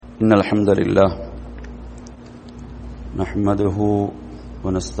إن الحمد لله نحمده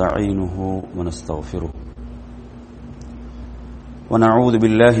ونستعينه ونستغفره ونعوذ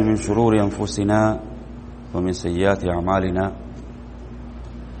بالله من شرور أنفسنا ومن سيئات أعمالنا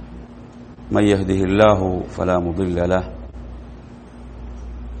من يهده الله فلا مضل له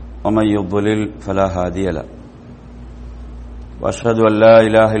ومن يضلل فلا هادي له وأشهد أن لا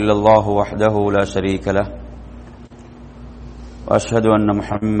إله إلا الله وحده لا شريك له وأشهد أن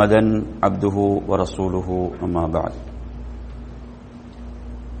محمدا عبده ورسوله أما بعد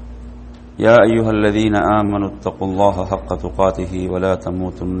يا أيها الذين آمنوا اتقوا الله حق تقاته ولا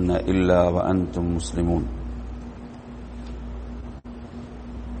تموتن إلا وأنتم مسلمون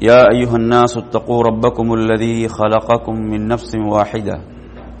يا أيها الناس اتقوا ربكم الذي خلقكم من نفس واحدة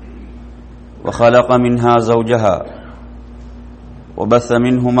وخلق منها زوجها وبث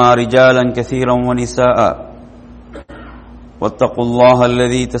منهما رجالا كثيرا ونساء واتقوا الله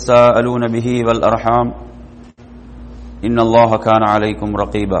الذي تساءلون به والأرحام إن الله كان عليكم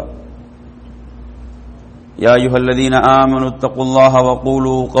رقيبا يا أيها الذين آمنوا اتقوا الله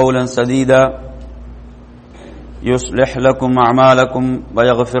وقولوا قولا سديدا يصلح لكم أعمالكم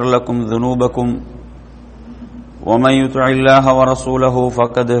ويغفر لكم ذنوبكم ومن يطع الله ورسوله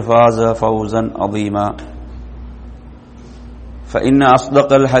فقد فاز فوزا عظيما فإن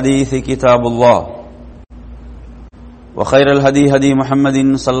أصدق الحديث كتاب الله وخير الهدي هدي محمد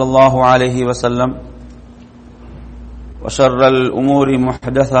صلى الله عليه وسلم وشر الأمور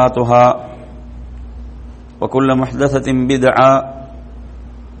محدثاتها وكل محدثة بدعة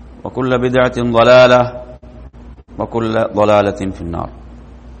وكل بدعة ضلالة وكل ضلالة في النار.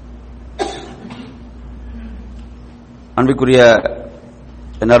 அன்பிற்குரிய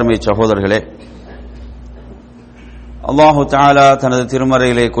நறுமை சகோதரர்களே, அல்லாஹு தஆலா தனது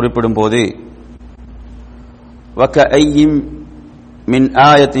திருமறையிலே குறிப்பிடும் போது وَكَأَيٍّ مِّنْ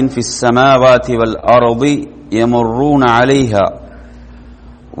آيَةٍ فِي السَّمَاوَاتِ وَالْأَرْضِ يَمُرُّونَ عَلَيْهَا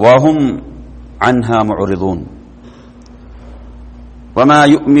وَهُمْ عَنْهَا مُعْرِضُونَ وَمَا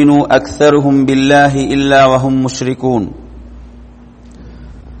يُؤْمِنُ أَكْثَرُهُم بِاللَّهِ إِلَّا وَهُم مُّشْرِكُونَ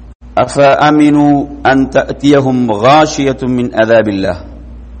أَفَأَمِنُوا أَن تَأْتِيَهُمْ غَاشِيَةٌ مِّنْ عَذَابِ اللَّهِ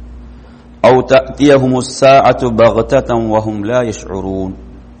أَوْ تَأْتِيَهُمُ السَّاعَةُ بَغْتَةً وَهُمْ لَا يَشْعُرُونَ.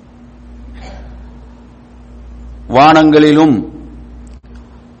 வானங்களிலும்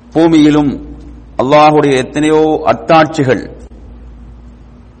பூமியிலும் அல்லாஹுடைய எத்தனையோ அத்தாட்சிகள்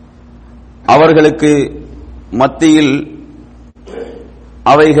அவர்களுக்கு மத்தியில்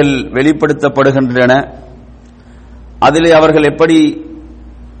அவைகள் வெளிப்படுத்தப்படுகின்றன. அதிலே அவர்கள் எப்படி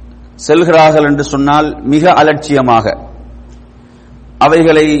செல்கிறார்கள் என்று சொன்னால் மிக அலட்சியமாக,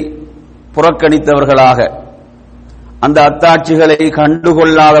 அவைகளை புறக்கணித்தவர்களாக, அந்த அத்தாட்சிகளை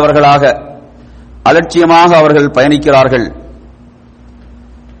கண்டுகொள்ளாதவர்களாக அலட்சியமாக அவர்கள் பயணிக்கிறார்கள்.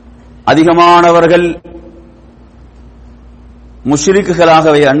 அதிகமானவர்கள்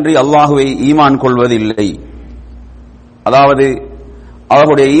முஷ்ரிக்குகளாகவே அன்றி அல்லாஹுவை ஈமான் கொள்வதில்லை. அதாவது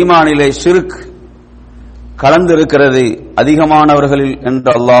அவர்களுடைய ஈமானிலே ஷிர்க் கலந்திருக்கிறது அதிகமானவர்களில்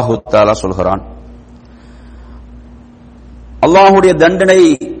என்று அல்லாஹு தஆலா சொல்கிறான். அல்லாஹுடைய தண்டனை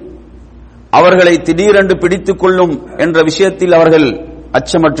அவர்களை திடீரென்று பிடித்துக் கொள்ளும் என்ற விஷயத்தில் அவர்கள்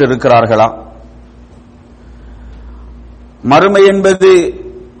அச்சமற்று இருக்கிறார்களா? மறுமை என்பது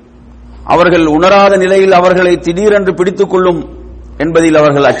அவர்கள் உணராத நிலையில் அவர்களை திடீரென்று பிடித்துக் கொள்ளும் என்பதில்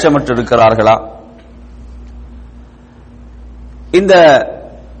அவர்கள் அச்சமற்று இருக்கிறார்களா? இந்த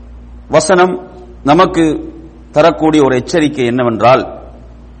வசனம் நமக்கு தரக்கூடிய ஒரு எச்சரிக்கை என்னவென்றால்,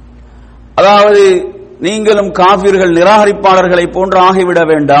 அதாவது நீங்களும் காஃபிர்கள் நிராகரிப்பாளர்களை போன்று ஆகிவிட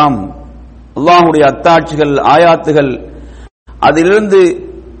வேண்டாம். அல்லாஹுடைய அத்தாட்சிகள் ஆயாத்துகள் அதிலிருந்து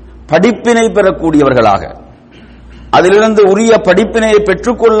படிப்பினை பெறக்கூடியவர்களாக, அதிலிருந்து உரிய படிப்பினையை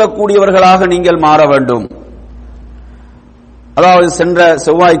பெற்றுக்கொள்ளக்கூடியவர்களாக நீங்கள் மாற வேண்டும். அதாவது சென்ற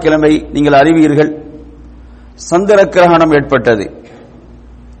செவ்வாய்க்கிழமை நீங்கள் அறிவீர்கள், சந்திர கிரகணம் ஏற்பட்டது.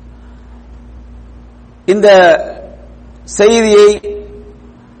 இந்த செய்தியை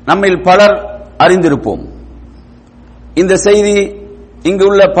நம்மில் பலர் அறிந்திருப்போம். இந்த செய்தி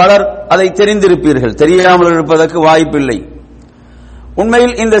இங்குள்ள பலர் அதை தெரிந்திருப்பீர்கள், தெரியாமல் இருப்பதற்கு வாய்ப்பில்லை.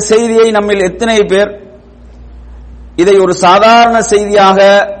 உண்மையில் இந்த செய்தியை நம்மில் எத்தனை பேர் இதை ஒரு சாதாரண செய்தியாக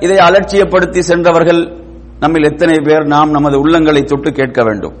இதை அலட்சியப்படுத்தி சென்றவர்கள் நம்மில் எத்தனை பேர் நாம் நமது உள்ளங்களை தொட்டு கேட்க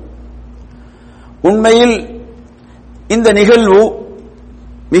வேண்டும். உண்மையில் இந்த நிகழ்வு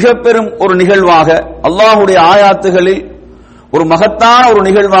மிக பெரும் ஒரு நிகழ்வாக, அல்லாஹுடைய ஆயாத்துகளில் ஒரு மகத்தான ஒரு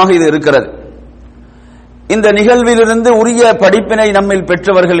நிகழ்வாக இது இருக்கிறது. இந்த நிகழ்விலிருந்து உரிய படிப்பினை நம்மில்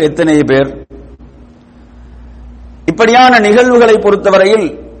பெற்றவர்கள் எத்தனை பேர்? இப்படியான நிகழ்வுகளை பொறுத்தவரையில்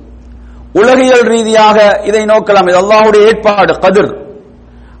உலகியல் ரீதியாக இதை நோக்கலாம். இது அல்லாஹ்வுடைய ஏற்பாடு, கதிர்.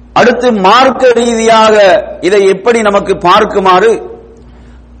 அடுத்து மார்க்க ரீதியாக இதை எப்படி நமக்கு பார்க்குமாறு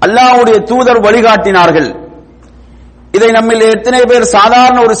அல்லாஹ்வுடைய தூதர் வழிகாட்டினார்கள். இதை நம்மில் எத்தனை பேர்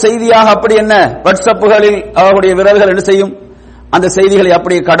சாதாரண ஒரு செய்தியாக அப்படி என்ன வாட்ஸ்அப்புகளில் அவருடைய விரல்கள் என்ன செய்யும், அந்த செய்திகளை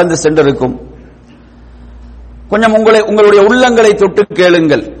அப்படியே கடந்து சென்றிருக்கும். கொஞ்சம் உங்களுடைய உள்ளங்களை தொட்டு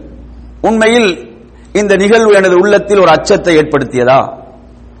கேளுங்கள். உண்மையில் இந்த நிகழ்வு எனது உள்ளத்தில் ஒரு அச்சத்தை ஏற்படுத்தியதா,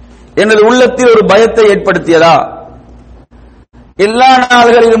 எனது உள்ளத்தில் ஒரு பயத்தை ஏற்படுத்தியதா? எல்லா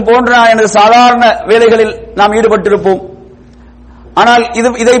நாள்களிலும் போன்ற எனது சாதாரண வேலைகளில் நாம் ஈடுபட்டிருப்போம். ஆனால்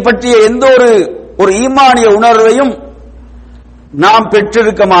இதை பற்றிய எந்த ஒரு ஈமானிய உணர்வையும் நாம்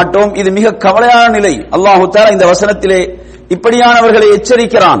பெற்றிருக்க மாட்டோம். இது மிக கவலையான நிலை. அல்லாஹு தஆலா இந்த வசனத்திலே இப்படியானவர்களை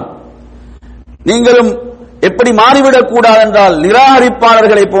எச்சரிக்கிறான். நீங்களும் எப்படி மாறிவிடக் கூடாது என்றால்,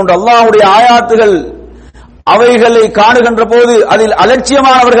 நிராகரிப்பாளர்களை போன்ற அல்லாஹ்வுடைய ஆயாத்துகள் அவைகளை காணுகின்ற போது அதில்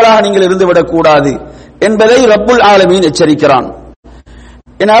அலட்சியமானவர்களாக நீங்கள் இருந்துவிடக் கூடாது என்பதை ரப்புல் ஆலமீன் எச்சரிக்கிறான்.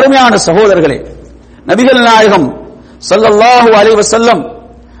 என் அருமையான சகோதரர்களே, நபிகள் நாயகம் ஸல்லல்லாஹு அலைஹி வஸல்லம்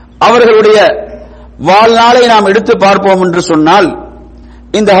அவர்களுடைய வாழ்நாளை நாம் எடுத்து பார்ப்போம் என்று சொன்னால்,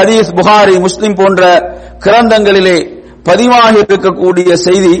 இந்த ஹதீஸ் புகாரி, முஸ்லிம் போன்ற கிரந்தங்களிலே பதிவாகி இருக்கக்கூடிய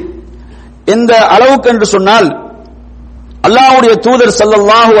செய்தி எந்த அளவுக்கு என்று சொன்னால், அல்லாஹ்வுடைய தூதர்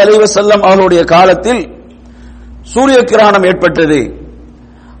ஸல்லல்லாஹு அலைஹி வஸல்லம் அவர்களுடைய காலத்தில் சூரிய கிரகணம் ஏற்பட்டது.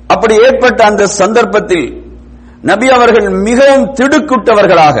 அப்படி ஏற்பட்ட அந்த சந்தர்ப்பத்தில் நபி அவர்கள் மிகவும்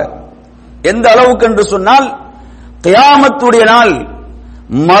திடுக்கிட்டவர்களாக, எந்த அளவுக்கு என்று சொன்னால், கியாமத்துடைய நாள்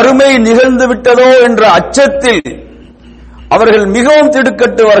மறுமை நிகழ்ந்து விட்டதோ என்ற அச்சத்தில் அவர்கள் மிகவும்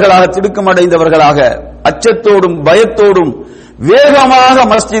திடுக்கமடைந்தவர்களாக, அச்சத்தோடும் பயத்தோடும் வேகமாக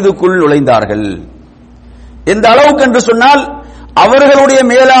மஸ்ஜிதுக்குள் நுழைந்தார்கள். எந்த அளவுக்கு என்று சொன்னால், அவர்களுடைய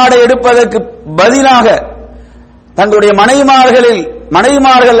மேலாடை எடுப்பதற்கு பதிலாக தங்களுடைய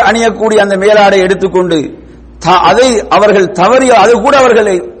மனைவிமார்கள் அணியக்கூடிய அந்த மேலாடை எடுத்துக்கொண்டு அதை அவர்கள் தவறிய, அது கூட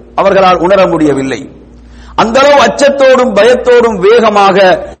அவர்களால் உணர முடியவில்லை. அந்த அளவு அச்சத்தோடும் பயத்தோடும் வேகமாக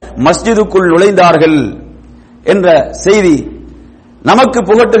மஸ்ஜிதுக்குள் நுழைந்தார்கள் என்ற செய்தி நமக்கு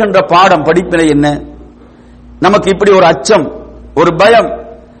புகட்டுகின்ற பாடம், படிப்பினை என்ன? நமக்கு இப்படி ஒரு அச்சம், ஒரு பயம்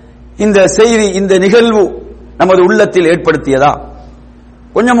இந்த செய்தி, இந்த நிகழ்வு நமது உள்ளத்தில் ஏற்படுத்தியதா?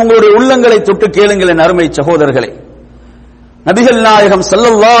 கொஞ்சம் உங்களுடைய உள்ளங்களை தொட்டு கேளுங்கள் என் அருமை சகோதரர்களே. நபிகள் நாயகம்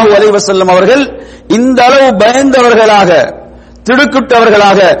ஸல்லல்லாஹு அலைஹி வஸல்லம் அவர்கள் இந்த அளவு பயந்தவர்களாக,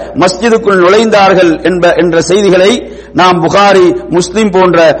 திடுக்கிட்டவர்களாக மஸ்ஜிதுக்குள் நுழைந்தார்கள் என்ற செய்திகளை நாம் புகாரி, முஸ்லிம்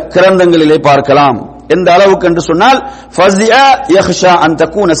போன்ற கிரந்தங்களிலே பார்க்கலாம். எந்த அளவுக்கு என்று சொன்னால், ஃபஸிஅ யக்ஷா அன்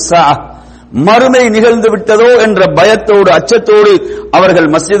தகூன ஸாஅ, மறுமை நிகழ்ந்து விட்டதோ என்ற பயத்தோடு, அச்சத்தோடு அவர்கள்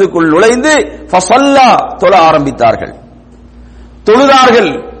மஸ்ஜிதுக்குள் நுழைந்து ஃபஸல்லா, தொழ ஆரம்பித்தார்கள்,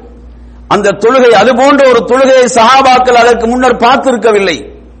 தொழுதார்கள். அந்த தொழுகை, அதுபோன்ற ஒரு தொழுகையை சஹாபாக்கள் அதற்கு முன்னர் பார்த்திருக்கவில்லை.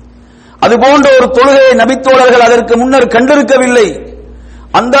 அதுபோன்ற ஒரு தொழுகையை நபித்தோழர்கள் அதற்கு முன்னர் கண்டிருக்கவில்லை.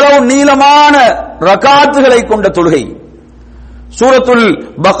 அந்த அளவு நீளமான ரகாத்துகளை கொண்ட தொழுகை, சூரத்துல்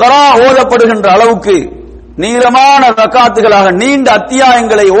பக்ரா ஓதப்படுகின்ற அளவுக்கு நீளமான ரகாத்துகளாக நீண்ட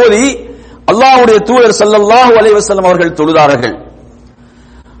அத்தியாயங்களை ஓதி அல்லாஹ்வுடைய தூதர் ஸல்லல்லாஹு அலைஹி வஸல்லம் அவர்கள் தொழுதார்கள்.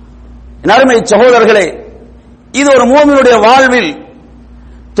 அருமை சகோதரர்களே, இது ஒரு மூமினுடைய வாழ்வில்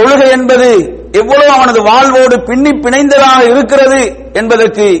தொழுகை என்பது எவ்வளவு அவனது வாழ்வோடு பின்னி பிணைந்ததாக இருக்கிறது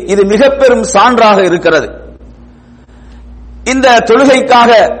என்பதற்கு இது மிக பெரும் சான்றாக இருக்கிறது. இந்த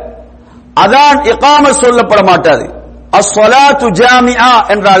தொழுகைக்காக அதான் இகாமத் சொல்லப்பட மாட்டாது, அஸ்ஸலாத்து ஜாமிஆ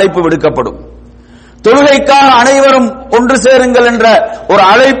என்ற அழைப்பு விடுக்கப்படும். தொழுகைக்காக அனைவரும் ஒன்று சேருங்கள் என்ற ஒரு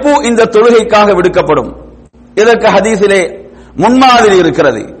அழைப்பு இந்த தொழுகைக்காக விடுக்கப்படும். இதற்கு ஹதீஸிலே முன்மாதிரி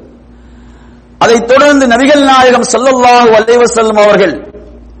இருக்கிறது. அதைத் தொடர்ந்து நபிகள் நாயகம் ஸல்லல்லாஹு அலைஹி வஸல்லம் அவர்கள்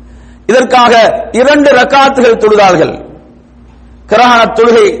இதற்காக 2 ரக்காத்துகள் தொழுதார்கள். கிரஹணத்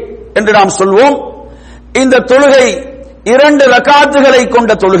தொழுகை என்று நாம் சொல்வோம். இந்த தொழுகை 2 ரக்காத்துகளை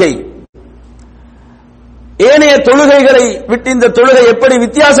கொண்ட தொழுகை. ஏனைய தொழுகைகளை விட்டு இந்த தொழுகை எப்படி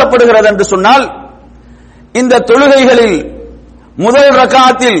வித்தியாசப்படுகிறது என்று சொன்னால், இந்த தொழுகைகளில் முதல்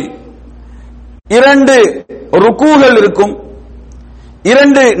ரக்காத்தில் 2 ருக்கூகள் இருக்கும்,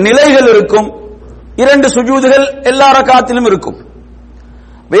 2 நிலைகள் இருக்கும், 2 சுஜூதுகள் எல்லா ரக்காத்திலும் இருக்கும்.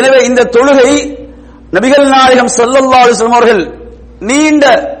 எனவே இந்த தொழுகை நபிகள் நாயகம் ஸல்லல்லாஹு அலைஹி வஸல்லம் அவர்கள் நீண்ட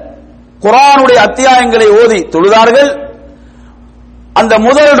குர்ஆனுடைய அத்தியாயங்களை ஓதி தொழுதார்கள். அந்த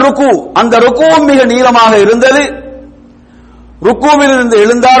முதல் ருக்கு, அந்த ருக்குவும் மிக நீளமாக இருந்தது. ருக்குவில் இருந்து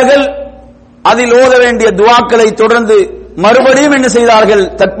எழுந்தார்கள். அதில் ஓத வேண்டிய துஆக்களை தொடர்ந்து மறுபடியும் என்ன செய்தார்கள்?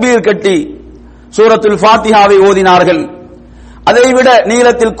 தக்பீர் கட்டி சூரத்துல் ஃபாத்திஹாவை ஓதினார்கள். அதைவிட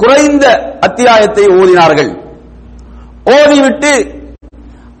நீளத்தில் குறைந்த அத்தியாயத்தை ஓதினார்கள். ஓதிவிட்டு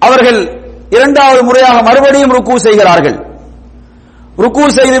அவர்கள் 2வது முறையாக மறுபடியும் ருக்கு செய்கிறார்கள். ருக்கு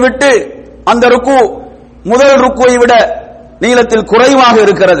செய்துவிட்டு அந்த ருக்கு முதல் ருக்குவை விட நீளத்தில் குறைவாக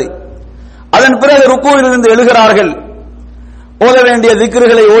இருக்கிறது. அதன் பிறகு ருக்கூவிலிருந்து எழுகிறார்கள், ஓத வேண்டிய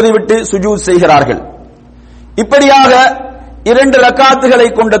திக்ருகளை ஓதிவிட்டு சுஜூத் செய்கிறார்கள். இப்படியாக 2 ரக்காத்துகளை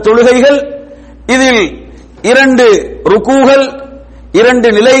கொண்ட தொழுகைகள், இதில் 2 ருக்கூகள், 2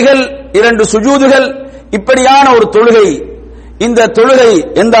 நிலைகள், 2 சுஜூதுகள், இப்படியான ஒரு தொழுகை. இந்த தொழுகை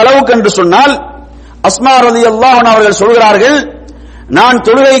எந்த அளவுக்கு என்று சொன்னால், அஸ்மா ரலியல்லாஹு அன்ஹா அவர்கள் சொல்கிறார்கள், நான்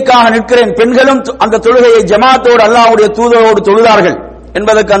தொழுகைக்காக நிற்கிறேன். பெண்களும் அந்த தொழுகையை ஜமாத்தோடு அல்லாஹ்வுடைய தூதரோடு தொழுதார்கள்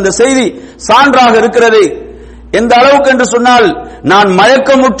என்பதற்கு அந்த செய்தி சான்றாக இருக்கிறது. எந்த அளவுக்கு என்று சொன்னால், நான்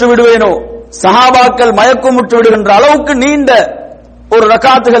மயக்கமுற்று விடுவேனோ, சஹாபாக்கள் மயக்கமுற்று விடுகின்ற அளவுக்கு நீண்ட ஒரு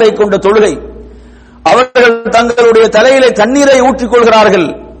ரக்காத்துகளை கொண்ட தொழுகை. அவர்கள் தங்களுடைய தலையிலே தண்ணீரை ஊற்றிக் கொள்கிறார்கள்.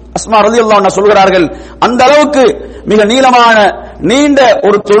 அஸ்மா ரலியல்லாஹு அன்ஹா சொல்கிறார்கள், அந்த அளவுக்கு மிக நீளமான நீண்ட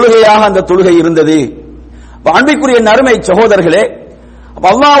ஒரு தொழுகையாக அந்த தொழுகை இருந்தது. அன்பிற்குரிய அருமை சகோதரர்களே,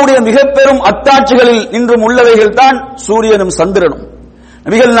 அல்லாஹ்வுடைய மிக பெரும் அத்தாட்சிகளில் இன்றும் உள்ளவைகள் தான் சூரியனும் சந்திரனும்.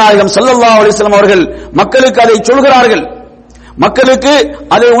 நபிகள் நாயகம் ஸல்லல்லாஹு அலைஹி வஸல்லம் அவர்கள் மக்களுக்கு அதை சொல்கிறார்கள், மக்களுக்கு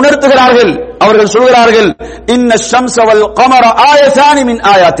அதை உணர்த்துகிறார்கள். அவர்கள் சொல்கிறார்கள், இன்ன ஷம்ஸ வல் கமர ஆயதானி மின்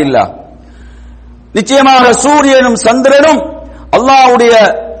ஆயாத்தில்லாஹ், நிச்சயமாக சூரியனும் சந்திரனும் அல்லாஹ்வுடைய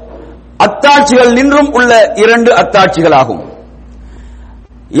அத்தாட்சிகள் நின்றும் உள்ள 2 அத்தாட்சிகளாகும்.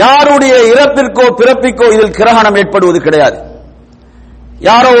 யாருடைய இறப்பிற்கோ பிறப்பிற்கோ இதில் கிரகணம் ஏற்படுவது கிடையாது.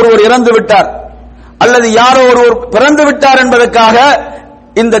 யாரோ ஒருவர் இறந்து விட்டார் அல்லது யாரோ ஒருவர் பிறந்து விட்டார் என்பதற்காக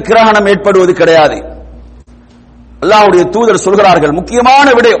இந்த கிரகணம் ஏற்படுவது கிடையாது. அல்லாஹ்வுடைய தூதர் சொல்கிறார்கள், முக்கியமான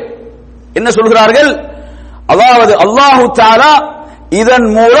விடயம் என்ன சொல்கிறார்கள்? அதாவது அல்லாஹு தஆலா இதன்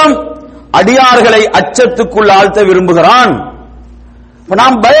மூலம் அடியார்களை அச்சத்துக்குள் ஆழ்த்த விரும்புகிறான்.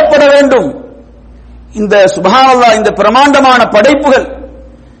 நாம் பயப்பட வேண்டும். இந்த சுப்ஹானல்லாஹ், இந்த பிரமாண்டமான படைப்புகள்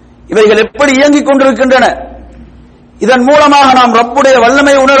இவைகள் எப்படி இயங்கிக் கொண்டிருக்கின்றன, இதன் மூலமாக நாம் ரப்புடைய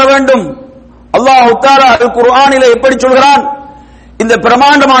வல்லமை உணர வேண்டும். அல்லாஹ் தஆலா அல் குர்ஆனிலே எப்படி சொல்கிறான்? இந்த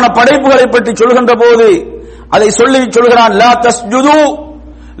பிரமாண்டமான படைப்புகளை பற்றி சொல்கின்ற போது அதை சொல்லி சொல்கிறான், லா தஸ்ஜுது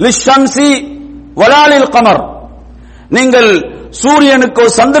லிஷம்சி வலா லில் கமர், நீங்கள் சூரியனுக்கோ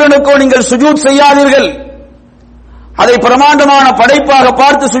சந்திரனுக்கோ நீங்கள் சுஜூத் செய்யாதீர்கள். அதை பிரமாண்டமான படைப்பாக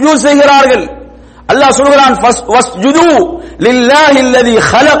பார்த்து சுஜூத் செய்கிறார்கள். அல்லாஹ் சொல்கிறான், வஸ்ஜுது லில்லாஹி அல்லதி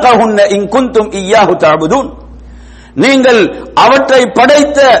خلقهن இன் குன்தும் இய்யாஹு தஅபுதூன், நீங்கள் அவற்றை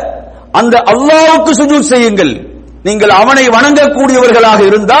படைத்த அந்த அல்லாஹ்வுக்கு சுஜூத் செய்யுங்கள். நீங்கள் அவனை வணங்கக்கூடியவர்களாக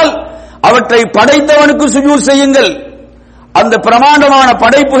இருந்தால் அவற்றை படைத்தவனுக்கு சுஜூத் செய்யுங்கள். அந்த பிரமாண்டமான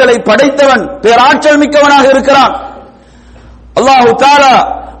படைப்புகளை படைத்தவன் பேராற்றல் மிக்கவனாக இருக்கிறான். அல்லாஹு தஆலா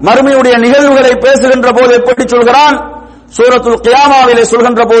மறுமையுடைய நிகழ்வுகளை பேசுகின்ற போது எப்படி சொல்கிறான்? சூரத்துல் கியாமாவிலே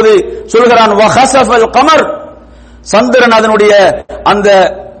சொல்கின்ற போது சொல்கிறான், வஹஸஃபல் கமர், சந்திரன்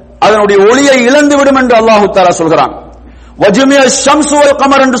அதனுடைய ஒளியை இழந்து விடும் என்று அல்லாஹு தஆலா சொல்கிறான். வஜுமிய ஷம்ஸு வல்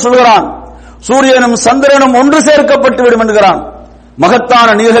கமர் என்று சொல்கிறான், சூரியனும் சந்திரனும் ஒன்று சேர்க்கப்பட்டு விடும் என்கிறான். மகத்தான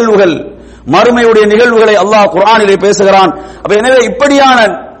நிகழ்வுகள், மறுமையுடைய நிகழ்வுகளை அல்லாஹ் குர்ஆனிலே பேசுகிறான். அப்ப எனவே இப்படியான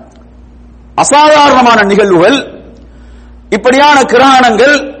அசாதாரணமான நிகழ்வுகள், இப்படியான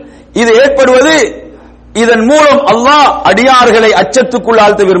கிரகணங்கள் இது ஏற்படுவது, இதன் மூலம் அல்லாஹ் அடியார்களை அச்சத்துக்குள்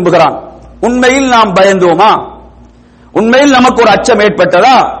ஆழ்த்த விரும்புகிறான். உண்மையில் நாம் பயந்தோமா? உண்மையில் நமக்கு ஒரு அச்சம்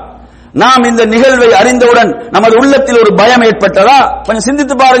ஏற்பட்டதா? நாம் இந்த நிகழ்வை அறிந்தவுடன் நமது உள்ளத்தில் ஒரு பயம் ஏற்பட்டதா? கொஞ்சம்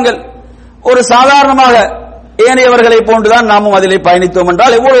சிந்தித்து பாருங்கள். ஒரு சாதாரணமாக ஏனையவர்களை போன்றுதான் நாமும் அதிலே பயணித்தோம்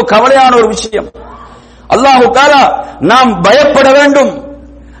என்றால் எவ்வளவு கவலையான ஒரு விஷயம். அல்லாஹு தஆலா நாம் பயப்பட வேண்டும்,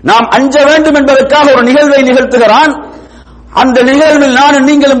 நாம் அஞ்ச வேண்டும் என்பதற்காக ஒரு நிகழ்வை நிகழ்த்துகிறான். அந்த நிகழ்வில் நானும்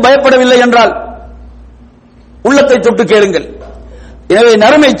நீங்களும் பயப்படவில்லை என்றால் உள்ளத்தை தொட்டு கேளுங்கள். எனவே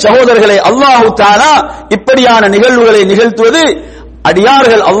நறுமை சகோதரர்களே, அல்லாஹு தஆலா இப்படியான நிகழ்வுகளை நிகழ்த்துவது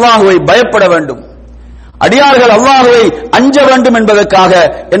அடியார்கள் அல்லாஹுவை பயப்பட வேண்டும், அடியார்கள் அல்லாஹுவை அஞ்ச வேண்டும் என்பதற்காக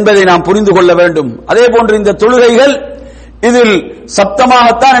என்பதை நாம் புரிந்து கொள்ள வேண்டும். அதே போன்று இந்த தொழுகைகள் இதில்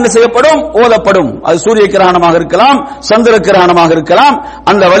சப்தமாகத்தான் என்ன செய்யப்படும்? ஓதப்படும். அது சூரிய கிரகணமாக இருக்கலாம், சந்திர கிரகணமாக இருக்கலாம்.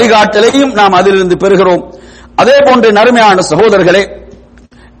 அந்த வழிகாட்டலையும் நாம் அதிலிருந்து பெறுகிறோம். அதே போன்று நறுமையான சகோதரர்களே,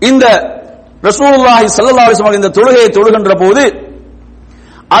 இந்த ரசூலுல்லாஹி ஸல்லல்லாஹு அலைஹி வஸல்லம் இந்த தொழுகையை தொழுகின்ற போது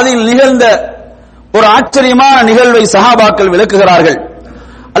அதில் நிகழ்ந்த ஒரு ஆச்சரியமான நிகழ்வை சஹாபாக்கள் விளக்குகிறார்கள்.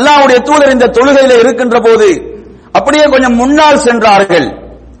 அல்லாஹ்வுடைய தூதர் இந்த தொழுகையில இருக்கின்ற போது அப்படியே கொஞ்சம் முன்னால் சென்றார்கள்.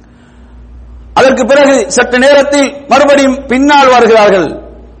 அதற்கு பிறகு சற்று நேரத்தில் மறுபடியும் பின்னால் வருகிறார்கள்,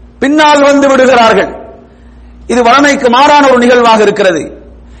 பின்னால் வந்து விடுகிறார்கள். இது வழமைக்கு மாறான ஒரு நிகழ்வாக இருக்கிறது.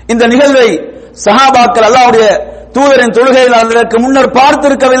 இந்த நிகழ்வை சஹாபாக்கள் அல்லாஹ்வுடைய தூதரின் தொழுகையில் அதற்கு முன்னர்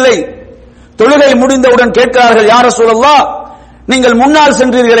பார்த்திருக்கவில்லை. தொழுகை முடிந்தவுடன் கேட்கிறார்கள், யா ரசூலல்லாஹ், நீங்கள் முன்னால்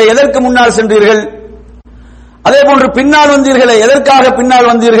சென்றீர்களே, எதற்கு முன்னால் சென்றீர்கள்? அதே போன்று பின்னால் வந்தீர்களே, எதற்காக பின்னால்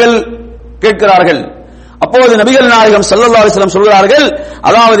வந்தீர்கள் கேட்கிறார்கள். அப்போது நபிகள் நாயகம் ஸல்லல்லாஹு அலைஹி வஸல்லம் சொல்கிறார்கள்,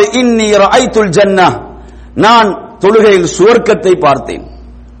 அதாவது இன்னி ரஅய்துல் ஜன்னah, நான் தொழுகையில் சுவர்க்கத்தை பார்த்தேன்.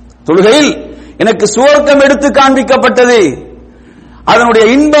 தொழுகையில் எனக்கு சுவர்க்கம் எடுத்து காண்பிக்கப்பட்டது. அதனுடைய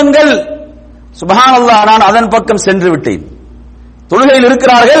இன்பங்கள் சுப்ஹானல்லாஹ், நான் அதன் பக்கம் சென்று விட்டேன். தொழுகையில்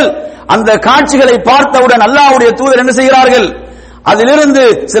இருக்கிறார்கள், அந்த காட்சிகளை பார்த்தவுடன் அல்லாஹ்வுடைய தூதர் என்ன செய்கிறார்கள்? அதிலிருந்து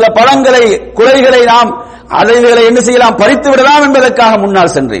சில பழங்களை, குறைகளை நாம் அதைகளை என்ன செய்யலாம், பறித்து விடலாம் என்பதற்காக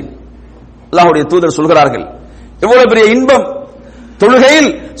முன்னால் சென்றேன். அல்லாஹ்வுடைய தூதர் சொல்கிறார்கள், எவ்வளவு பெரிய இன்பம்! தொழுகையில்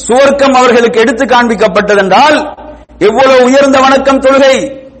சுவர்க்கம் அவர்களுக்கு எடுத்து காண்பிக்கப்பட்டதென்றால் எவ்வளவு உயர்ந்த வணக்கம் தொழுகை!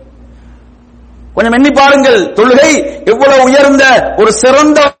 கொஞ்சம் எண்ணி பாருங்கள், தொழுகை எவ்வளவு உயர்ந்த ஒரு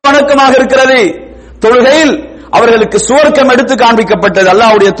சிறந்த வணக்கமாக இருக்கிறது. தொழுகையில் அவர்களுக்கு சுவர்க்கம் எடுத்து காண்பிக்கப்பட்டது.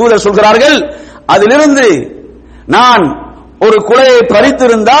 அல்லாஹ்வுடைய தூதர் சொல்கிறார்கள், அதிலிருந்து நான் ஒரு குலையை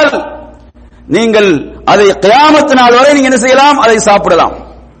பறித்திருந்தால் நீங்கள் அதை கியாமத் நாள் வரை நீங்க என்ன செய்யலாம், அதை சாப்பிடலாம்,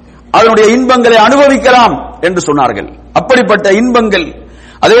 அதனுடைய இன்பங்களை அனுபவிக்கலாம் என்று சொன்னார்கள். அப்படிப்பட்ட இன்பங்கள்.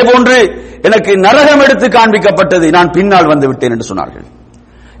 அதே போன்று எனக்கு நரகம் எடுத்து காண்பிக்கப்பட்டது, நான் பின்னால் வந்து விட்டேன் என்று சொன்னார்கள்.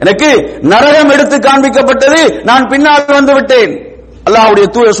 எனக்கு நரகம் எடுத்து காண்பிக்கப்பட்டது, நான் பின்னால் வந்து விட்டேன். அல்லாஹ்வுடைய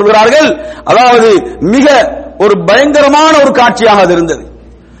தூதர் சொல்கிறார்கள், அதாவது மிக ஒரு பயங்கரமான ஒரு காட்சியாக அது இருந்தது,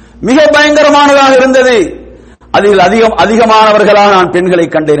 மிக பயங்கரமானதாக இருந்தது. அதில் அதிகமானவர்களாக நான் பெண்களை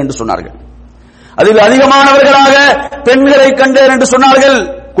கண்டேன் என்று சொன்னார்கள். அதில் அதிகமானவர்களாக பெண்களை கண்டேன் என்று சொன்னார்கள்.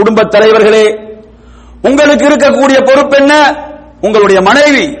 குடும்ப தலைவர்களே, உங்களுக்கு இருக்கக்கூடிய பொறுப்பு என்ன? உங்களுடைய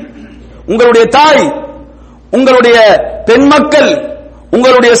மனைவி, உங்களுடைய தாய், உங்களுடைய பெண் மக்கள்,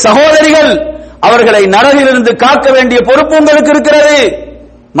 உங்களுடைய சகோதரிகள், அவர்களை நரகிலிருந்து காக்க வேண்டிய பொறுப்பு உங்களுக்கு இருக்கிறது.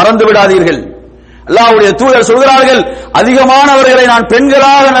 மறந்து விடாதீர்கள். அல்லாஹ்வுடைய தூதர் சொல்கிறார்கள், அதிகமானவர்களை நான்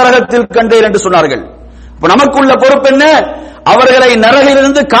பெண்களாக நரகத்தில் கண்டேன் என்று சொன்னார்கள். இப்ப நமக்குள்ள பொறுப்பு என்ன? அவர்களை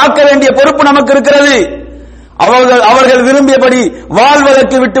நரகிலிருந்து காக்க வேண்டிய பொறுப்பு நமக்கு இருக்கிறது. அவர்கள் விரும்பியபடி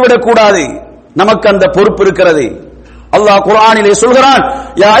வாழ்வதற்கு விட்டுவிடக் கூடாது. நமக்கு அந்த பொறுப்பு இருக்கிறது. அல்லாஹ் குர்ஆனிலே சொல்கிறான்,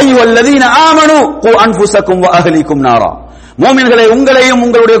 யா அய்யுஹல்லதீன ஆமனூ கு அன்ஃபுஸக்கும் வ அஹ்லீக்கும் நாரா, மூமின்களே, உங்களையும்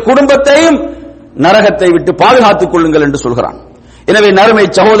உங்களுடைய குடும்பத்தையும் நரகத்தை விட்டு பாதுகாத்துக் கொள்ளுங்கள் என்று சொல்கிறான். எனவே நறுமை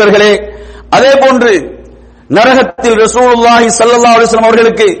சகோதரர்களே, அதே போன்று நரகத்தில் ரசூலுல்லாஹி ஸல்லல்லாஹு அலைஹி வஸல்லம்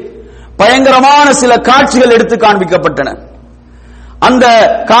அவர்களுக்கு பயங்கரமான சில காட்சிகள் எடுத்து காண்பிக்கப்பட்டன. அந்த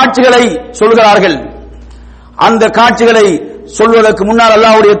காட்சிகளை சொல்கிறார்கள். அந்த காட்சிகளை சொல்வதற்கு முன்னால்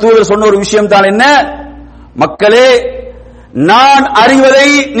அல்லாஹ்வுடைய தூதர் சொன்ன ஒரு விஷயம் தான் என்ன? மக்களே, நான் அறிவதை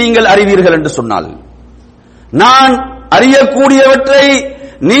நீங்கள் அறிவீர்கள் என்று சொன்னால், நான் அறியக்கூடியவற்றை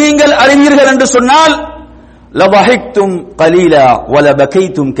நீங்கள் அறிவீர்கள் என்று சொன்னால், லபஹிக்தும் கலீலா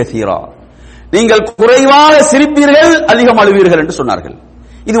வலபகைதும் கஸீரா, நீங்கள் குறைவாக சிரிப்பீர்கள், அதிகம் அழுவீர்கள் என்று சொன்னார்கள்.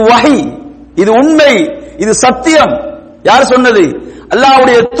 இது வஹி, இது உண்மை, இது சத்தியம். யார் சொன்னது?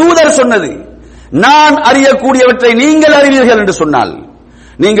 அல்லாஹ்வுடைய தூதர் சொன்னது. நான் அறியக்கூடியவற்றை நீங்கள் அறிவீர்கள் என்று சொன்னால்,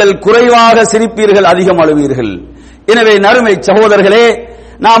 நீங்கள் குறைவாக சிரிப்பீர்கள், அதிகம் அழுவீர்கள். எனவே நறுமை சகோதரர்களே,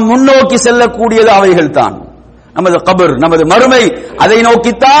 நாம் முன்னோக்கி செல்லக்கூடியது அவைகள் தான். நமது கபர், நமது மறுமை, அதை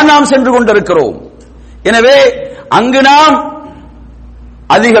நோக்கித்தான் நாம் சென்று கொண்டிருக்கிறோம். எனவே அங்கு நாம்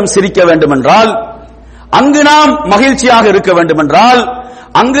அதிகம் சிரிக்க வேண்டுமென்றால், அங்கு நாம் மகிழ்ச்சியாக இருக்க வேண்டுமென்றால்,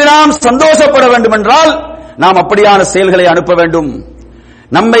 அங்கு நாம் சந்தோஷப்பட வேண்டுமென்றால், நாம் அப்படியான செயல்களை அனுப்ப வேண்டும்.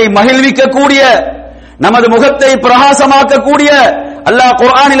 நம்மை மகிழ்விக்கக்கூடிய, நமது முகத்தை பிரகாசமாக்கக்கூடிய, அல்லாஹ்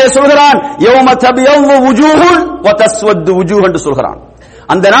குர்ஆனிலே சொல்கிறான், யௌம தபியவு வுஜூஹுன் வ தஸ்வது வுஜூஹ் என்று சொல்கிறான்.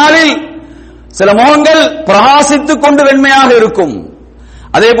 அந்த நாளில் சில முகங்கள் பிரகாசித்துக் கொண்டு வெண்மையாக இருக்கும்,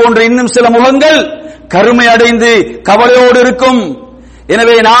 அதே போன்று இன்னும் சில முகங்கள் கருமை அடைந்து கவலையோடு இருக்கும்.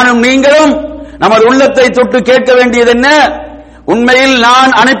 எனவே நானும் நீங்களும் நமது உள்ளத்தை தொட்டு கேட்க வேண்டியது என்ன? உண்மையில்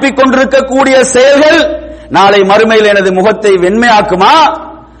நான் அனுப்பிக் கொண்டிருக்கக்கூடிய செயல்கள் நாளை மறுமையில் எனது முகத்தை வெண்மையாக்குமா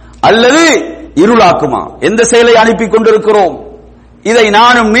அல்லது இருளாக்குமா? எந்த செயலை அனுப்பிக் கொண்டிருக்கிறோம்? இதை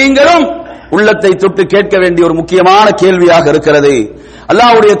நானும் நீங்களும் உள்ளத்தை தொட்டு கேட்க வேண்டிய ஒரு முக்கியமான கேள்வியாக இருக்கிறது.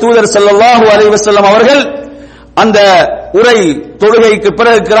 அல்லாஹ்வுடைய தூதர் ஸல்லல்லாஹு அலைஹி வஸல்லம் அவர்கள் அந்த உரை, தொழுகைக்கு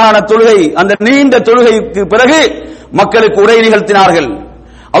பிறகு, கிரான தொழுகை, அந்த நீண்ட தொழுகைக்கு பிறகு மக்களுக்கு உரை நிகழ்த்தினார்கள்.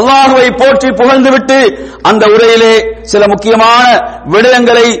 அல்லாஹுவை போற்றி புகழ்ந்துவிட்டு அந்த உரையிலே சில முக்கியமான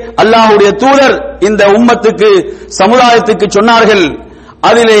விடயங்களை அல்லாஹ்வுடைய தூதர் இந்த உம்மத்துக்கு, சமுதாயத்துக்கு சொன்னார்கள்.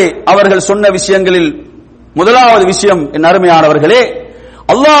 அதிலே அவர்கள் சொன்ன விஷயங்களில் முதலாவது விஷயம், என் அருமையானவர்களே,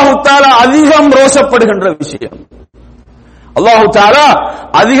 அல்லாஹு தஆலா அதிகம் ரோசப்படுகின்ற விஷயம். அல்லாஹு தஆலா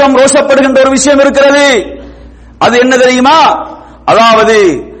அதிகம் ரோசப்படுகின்ற ஒரு விஷயம் இருக்கிறது. அது என்ன தெரியுமா? அதாவது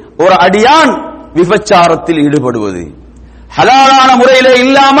ஒரு அடியான் விபச்சாரத்தில் ஈடுபடுவது, ஹலாலான முறையிலே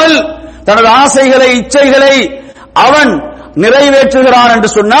இல்லாமல் தனது ஆசைகளை, இச்சைகளை அவன் நிறைவேற்றுகிறான் என்று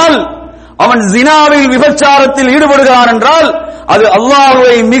சொன்னால், அவன் ஜினாவில், விபச்சாரத்தில் ஈடுபடுகிறான் என்றால், அது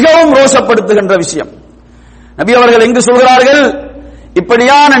அல்லாஹ்வை மிகவும் ரோசப்படுத்துகின்ற விஷயம். நபி அவர்கள் எங்கு சொல்கிறார்கள்?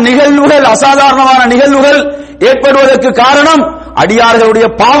 இப்படியான நிகழ்வுகள், அசாதாரணமான நிகழ்வுகள் ஏற்படுவதற்கு காரணம் அடியார்களுடைய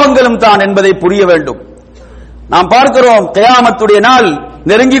பாவங்களும் தான் என்பதை புரிய வேண்டும். நாம் பார்க்கிறோம் கியாமத்துடைய நாள்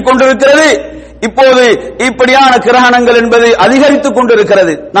நெருங்கிக் கொண்டிருக்கிறது. இப்போது இப்படியான கிரகணங்கள் என்பது அதிகரித்துக்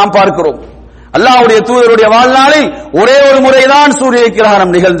கொண்டிருக்கிறது. நாம் பார்க்கிறோம் அல்லாஹ்வுடைய தூதருடைய வாழ்நாளில் ஒரே ஒரு முறைதான் சூரிய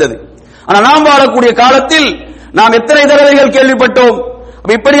கிரகணம் நிகழ்ந்தது. ஆனால் நாம் வாழக்கூடிய காலத்தில் நாம் எத்தனை தடவைகள் கேள்விப்பட்டோம்.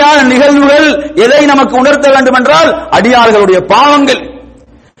 இப்படியான நிகழ்வுகள் எதை நமக்கு உணர்த்த வேண்டும் என்றால் அடியார்களுடைய பாவங்கள்,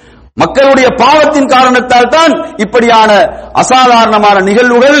 மக்களுடைய பாவத்தின் காரணத்தால் தான் இப்படியான அசாதாரணமான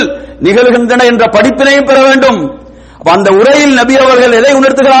நிகழ்வுகள் நிகழ்கின்றன என்ற படிப்பினையும் பெற வேண்டும். அந்த உரையில் நபி அவர்கள் எதை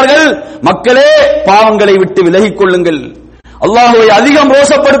உணர்த்துகிறார்கள்? மக்களே பாவங்களை விட்டு விலகிக் கொள்ளுங்கள். அல்லாஹ்வை அதிகம்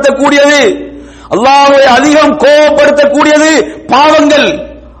ரோசப்படுத்தக்கூடியது, அல்லாஹ்வை அதிகம் கோபப்படுத்தக்கூடியது பாவங்கள்.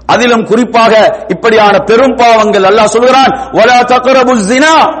 அதிலும் குறிப்பாக இப்படியான பெரும் பாவங்கள். அல்லாஹ் சொல்கிறான் வலா தக்ரபுஸ்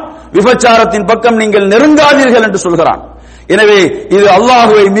ஸினா, விபச்சாரத்தின் பக்கம் நீங்கள் நெருங்காதீர்கள் என்று சொல்கிறான். எனவே இது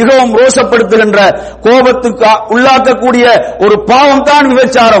அல்லாஹ்வை மிகவும் ரோசப்படுத்துகின்ற, கோபத்துக்கு உள்ளாக்கக்கூடிய ஒரு பாவம் தான்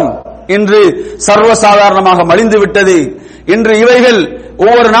விபச்சாரம். இன்று சர்வசாதாரணமாக மலிந்து விட்டது. இன்று இவைகள்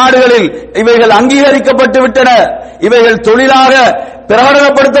ஒவ்வொரு நாடுகளில் இவைகள் அங்கீகரிக்கப்பட்டு விட்டன, இவைகள் தொழிலாக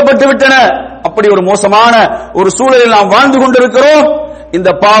பிரகடனப்படுத்தப்பட்டு விட்டன. அப்படி ஒரு மோசமான ஒரு சூழலில் நாம் வாழ்ந்து கொண்டிருக்கிறோம். இந்த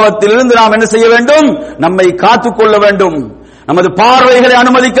பாவத்திலிருந்து நாம் என்ன செய்ய வேண்டும்? நம்மை காத்துக் கொள்ள வேண்டும். நமது பார்வைகளை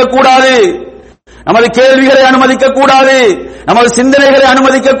அனுமதிக்க கூடாது, நமது கேள்விகளை அனுமதிக்க கூடாது, நமது சிந்தனைகளை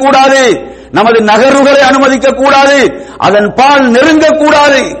அனுமதிக்க கூடாது, நமது நகர்வுகளை அனுமதிக்க கூடாது, அதன் பால் நெருங்க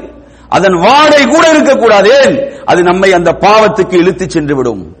கூடாது, அதன் வாடை கூட இருக்கக்கூடாது. ஏன்? அது நம்மை அந்த பாவத்துக்கு இழுத்து சென்று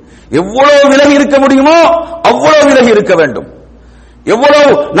விடும். எவ்வளவு விலகி இருக்க முடியுமோ அவ்வளவு விலகி இருக்க வேண்டும்.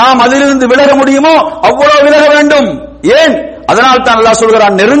 எவ்வளவு நாம் அதிலிருந்து விலக முடியுமோ அவ்வளவு விலக வேண்டும். ஏன்? அதனால் தான் அல்லாஹ்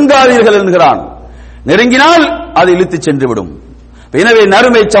சொல்கிறான் நெருங்காதீர்கள் என்கிறான். நெருங்கினால் அது இழுத்து சென்று விடும். எனவே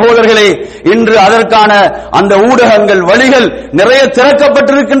நறுமை சகோதரர்களே, இன்று அதற்கான அந்த ஊடகங்கள், வழிகள் நிறைய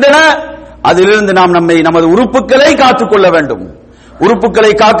திறக்கப்பட்டிருக்கின்றன. அதிலிருந்து நாம் நமது உறுப்புகளை காத்துக்கொள்ள வேண்டும்.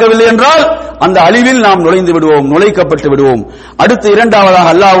 உறுப்புகளை காக்கவில்லை என்றால் அந்த அழிவில் நாம் நுழைந்து விடுவோம், நுழைக்கப்பட்டு விடுவோம். அடுத்து இரண்டாவதாக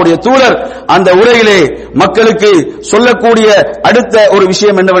அல்லாஹ்வுடைய தூதர் அந்த உரையிலே மக்களுக்கு சொல்லக்கூடிய அடுத்த ஒரு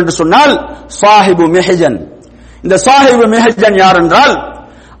விஷயம் என்னவென்று சொன்னால் சாஹிபு மிஹஜன். இந்த சாஹிபு மிஹஜன் யார் என்றால்,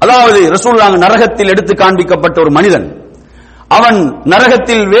 அதாவது ரசூலுல்லாஹ் நரகத்தில் எடுத்து காண்பிக்கப்பட்ட ஒரு மனிதன். அவன்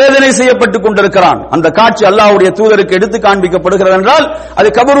நரகத்தில் வேதனை செய்யப்பட்டுக் கொண்டிருக்கிறான். அந்த காட்சி அல்லாஹ்வுடைய தூதருக்கு எடுத்து காண்பிக்கப்படுகிறது என்றால் அது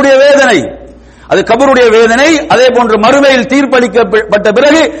கபருடைய வேதனை, அது கபருடைய வேதனை. அதே போன்று மறுமையில் தீர்ப்பளிக்கப்பட்ட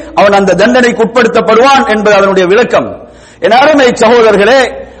பிறகு அவன் அந்த தண்டனைக்கு உட்படுத்தப்படுவான் என்பது அதனுடைய விளக்கம். என் அருமை சகோதரர்களே,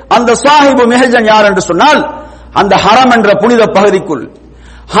 அந்த சாஹிபு மிஹஜன் யார் என்று சொன்னால், அந்த ஹரம் என்ற புனித பகுதிக்குள்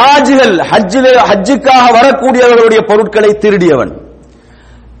ஹாஜிகள் ஹஜ்ஜுக்காக வரக்கூடியவர்களுடைய பொருட்களை திருடியவன்.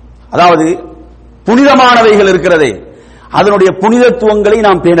 அதாவது புனிதமானவைகள் இருக்கிறதே, அதனுடைய புனிதத்துவங்களை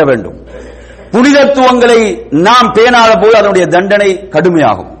நாம் பேண வேண்டும். புனிதத்துவங்களை நாம் பேணாத போது அதனுடைய தண்டனை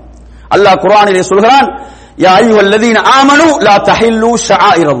கடுமையாகும். அல்லாஹ் குர்ஆனிலே சொல்கிறான், யா அய்யுஹல்லதீன ஆமனு லா தஹில்லு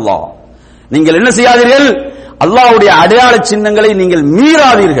ஷஆயிரல்லாஹ், நீங்கள் என்ன செய்யாதீர்கள்? அல்லாஹ்வுடைய அடையாள சின்னங்களை நீங்கள்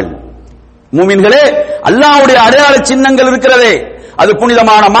மீறாதீர்கள். மூமின்களே, அல்லாஹ்வுடைய அடையாள சின்னங்கள் இருக்கிறதே, அது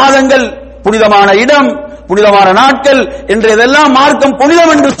புனிதமான மாதங்கள், புனிதமான இடம், புனிதமான நாட்கள் என்று எதெல்லாம் மார்க்கம்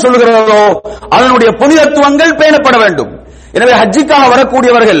புனிதம் என்று சொல்கிறதோ அதனுடைய புனிதத்துவங்கள் பேணப்பட வேண்டும். எனவே ஹஜ்ஜுக்காக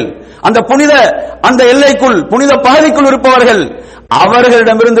வரக்கூடியவர்கள் அந்த எல்லைக்குள், புனித பகுதிக்குள் இருப்பவர்கள்,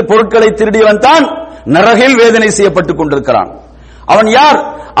 அவர்களிடமிருந்து பொருட்களை திருடியவன் தான் நரகில் வேதனை செய்யப்பட்டுக் கொண்டிருக்கிறான். அவன் யார்?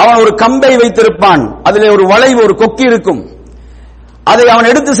 அவன் ஒரு கம்பை வைத்திருப்பான், அதிலே ஒரு வளைவு, ஒரு கொக்கி இருக்கும். அதை அவன்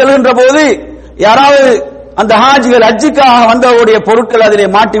எடுத்து செல்கின்ற போது யாராவது அந்த ஹாஜிகள் ஹஜ்ஜுக்காக வந்தவருடைய பொருட்கள் அதிலே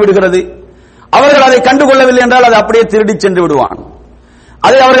மாட்டி விடுகிறது. அவர்கள் அதை கண்டுகொள்ளவில்லை என்றால் அதை அப்படியே திருடி சென்று விடுவான்.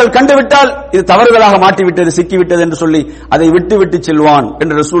 அதை அவர்கள் கண்டுவிட்டால் இது தவறுதலாக மாட்டிவிட்டது, சிக்கிவிட்டது என்று சொல்லி அதை விட்டு செல்வான்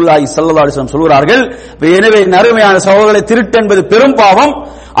என்று ரசூலுல்லாஹி ஸல்லல்லாஹு அலைஹி வஸல்லம் சொல்கிறார்கள். எனவே நறுமையான சகோதரர்களை, திருட்டு என்பது பெரும் பாவம்.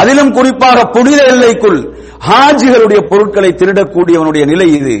 அதிலும் குறிப்பாக புனித எல்லைக்குள் ஹாஜிகளுடைய பொருட்களை திருடக்கூடியவனுடைய நிலை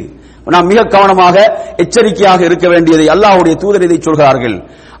இது. நாம் மிக கவனமாக எச்சரிக்கையாக இருக்க வேண்டியதை அல்லாஹ்வுடைய தூதர் இதை சொல்கிறார்கள்.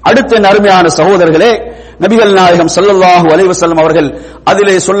 அடுத்த நறுமையான சகோதரர்களே, நபிகள் நாயகம் ஸல்லல்லாஹு அலைஹி வஸல்லம் அவர்கள்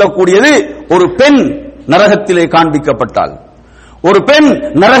அதிலே சொல்லக்கூடியது, ஒரு பெண் நரகத்திலே காண்பிக்கப்பட்டாள், ஒரு பெண்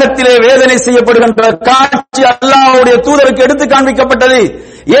நரகத்திலே வேதனை செய்யப்படுகின்ற காட்சி அல்லாஹ்வுடைய தூதருக்கு எடுத்து காண்பிக்கப்பட்டது.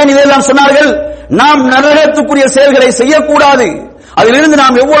 ஏன் இதெல்லாம் சொன்னார்கள்? நாம் நரகத்துக்குரிய செயல்களை செய்யக்கூடாது, அதிலிருந்து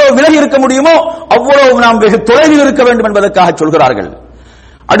நாம் எவ்வளவு விலகி இருக்க முடியுமோ அவ்வளவு நாம் வெகு தொலைவில் இருக்க வேண்டும் என்பதற்காக சொல்கிறார்கள்.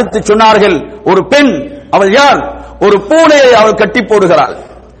 அடுத்து சொன்னார்கள், ஒரு பெண், அவள் யார்? ஒரு பூனையை அவள் கட்டி போடுகிறாள்.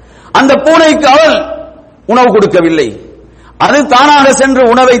 அந்த பூனைக்கு அவள் உணவு கொடுக்கவில்லை, அது தானாக சென்று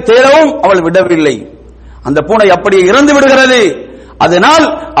உணவை தேடவும் அவள் விடவில்லை. அந்த பூனை அப்படியே இறந்து விடுகிறது. அதனால்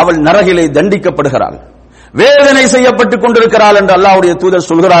அவள் நரகிலே தண்டிக்கப்படுகிறாள், வேதனை செய்யப்பட்டுக் கொண்டிருக்கிறாள் என்று அல்லாஹ்வுடைய தூதர்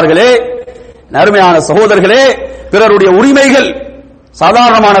சொல்கிறார்களே. அருமையான சகோதரர்களே, பிறருடைய உரிமைகள்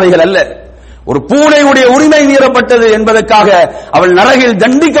சாதாரணமானவைகள் அல்ல. ஒரு பூனையுடைய உரிமை மீறப்பட்டது என்பதற்காக அவள் நரகில்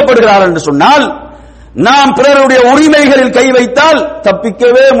தண்டிக்கப்படுகிறாள் என்று சொன்னால் நாம் பிறருடைய உரிமைகளில் கை வைத்தால்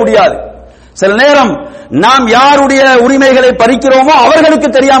தப்பிக்கவே முடியாது. சில நேரம் நாம் யாருடைய உரிமைகளை பறிக்கிறோமோ அவர்களுக்கு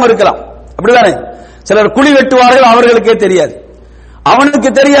தெரியாம இருக்கலாம். அப்படிதானே? சிலர் குழி வெட்டுவார்கள், அவர்களுக்கே தெரியாது, அவனுக்கு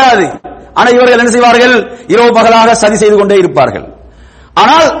தெரியாது. ஆனா இவர்கள் என்ன செய்வார்கள்? இரவு பகலாக சதி செய்து கொண்டே இருப்பார்கள்.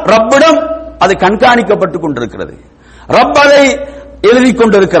 ஆனால் ரப்பிடம் அது கண்காணிக்கப்பட்டுக் கொண்டிருக்கிறது. ரப் அதை எழுதி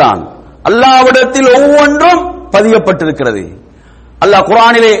கொண்டிருக்கிறான். அல்லாஹ்விடத்தில் ஒவ்வொன்றும் பதியப்பட்டிருக்கிறது. அல்லாஹ்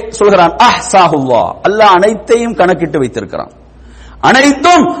குர்ஆனிலே சொல்கிறான், அஹ்சாஹுல்லாஹ், அல்லாஹ் அனைத்தையும் கணக்கிட்டு வைத்திருக்கிறான்.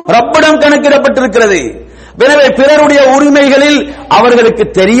 அனைத்தும் ரப்பிடம் கணக்கிடப்பட்டிருக்கிறது. எனவே பிறருடைய உரிமைகளில் அவர்களுக்கு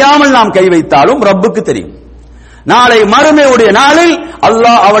தெரியாமல் நாம் கை வைத்தாலும் ரப்புக்கு தெரியும். நாளை மறுமையுடைய நாளில்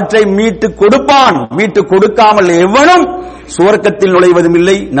அல்லாஹ் அவற்றை மீட்டு கொடுப்பான். மீட்டு கொடுக்காமல் எவனும் சுவர்க்கத்தில் நுழைவதும்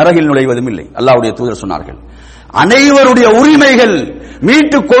இல்லை, நரகில் நுழைவதும் இல்லை. அல்லாஹ்வுடைய தூதர் சொன்னார்கள், அனைவருடைய உரிமைகள்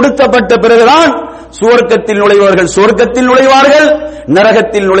மீட்டு கொடுக்கப்பட்ட பிறகுதான் சுவர்க்கத்தில் நுழைவார்கள் சுவர்க்கத்தில் நுழைவார்கள்,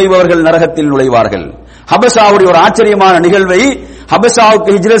 நரகத்தில் நுழைபவர்கள் நரகத்தில் நுழைவார்கள். ஹபஷாவுடைய ஒரு ஆச்சரியமான நிகழ்வை ஹபஷாவுக்கு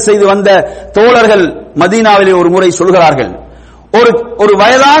ஹிஜ்ரத் செய்து வந்த தோழர்கள் மதீனாவிலே ஒரு முறை சொல்கிறார்கள். ஒரு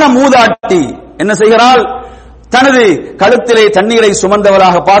வயதான மூதாட்டி என்ன செய்கிறாள்? தனது கழுத்திலே தண்ணீரை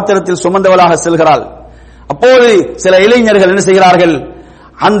சுமந்தவளாக, பாத்திரத்தில் சுமந்தவளாக செல்கிறாள். அப்போது சில இளைஞர்கள் என்ன செய்கிறார்கள்?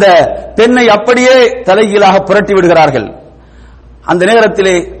 அந்த பெண்ணை அப்படியே தலைகீழாக புரட்டி விடுகிறார்கள். அந்த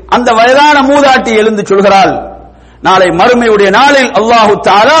நேரத்திலே அந்த வயதான மூதாட்டி எழுந்து சொல்கிறாள், நாளை மறுமையுடைய நாளில் அல்லாஹு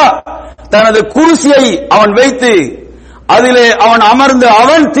தஆலா தனது குர்சியை அவன் வைத்து அதிலே அவன் அமர்ந்து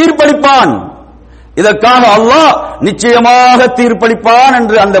அவன் தீர்ப்பளிப்பான். இதற்காக அல்லாஹ் நிச்சயமாக தீர்ப்பளிப்பான்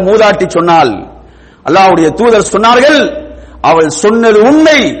என்று அந்த மூதாட்டி சொன்னால், அல்லாஹ்வுடைய தூதர் சொன்னார்கள், அவள் சொன்னது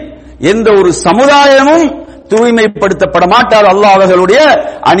உண்மை. எந்த ஒரு சமுதாயமும் தூய்மைப்படுத்தப்பட மாட்டார் அல்லாஹ் அவர்களுடைய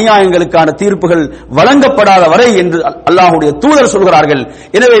அநியாயங்களுக்கான தீர்ப்புகள் வழங்கப்படாத வரை என்று அல்லாஹ்வுடைய தூதர் சொல்கிறார்கள்.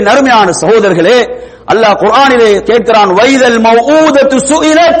 எனவே நறுமையான சகோதரர்களே, அல்லாஹ் குர்ஆனிலே கேட்கிறான், வைதல் மௌஊதத்து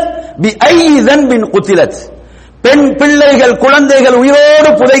சுஇலத் பிஐ ذنபின் குத்திலத். பெண் பிள்ளைகள், குழந்தைகள் உயிரோடு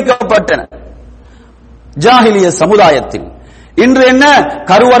புதைக்கப்பட்டன ஜாஹிலிய சமுதாயத்தில். இன்று என்ன?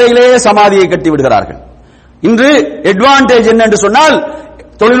 கருவறையிலே சமாதியை கட்டி விடுகிறார்கள். இன்று அட்வான்டேஜ் என்ன என்று சொன்னால்,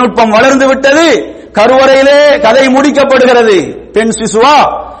 தொழில்நுட்பம் வளர்ந்து விட்டது, கருவறையிலே கதை முடிக்கப்படுகிறது. பெண் சிசுவா?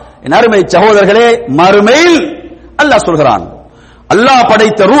 என் அருமை சகோதரர்களே, மறுமையில் அல்லாஹ் சொல்கிறான், அல்லாஹ்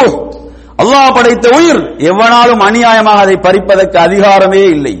படைத்த ரூஹ், அல்லாஹ் படைத்த உயிர் எவனாலும் அநியாயமாக அதை பறிப்பதற்கு அதிகாரமே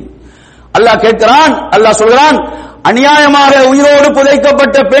இல்லை. அல்லாஹ் கேட்கிறான், அல்லாஹ் சொல்கிறான், அநியாயமாக உயிரோடு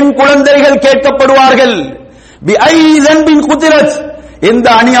புதைக்கப்பட்ட பெண் குழந்தைகள் கேட்கப்படுவார்கள். பிஐ ذنபின் குத்திலத், எந்த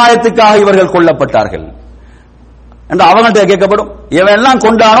அநியாயத்துக்காக இவர்கள் கொல்லப்பட்டார்கள் என்று அவங்கள்ட்ட கேட்கப்படும். எவன் எல்லாம்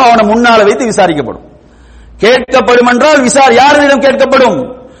கொண்டானோ அவனை முன்னால வைத்து விசாரிக்கப்படும். கேட்கப்படும் என்றால் யாரிடம் கேட்கப்படும்?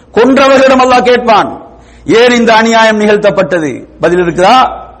 கொன்றவர்களிடம் அல்லாஹ் கேட்பான், ஏன் இந்த அநியாயம் நிகழ்த்தப்பட்டது? பதில் இருக்குதா?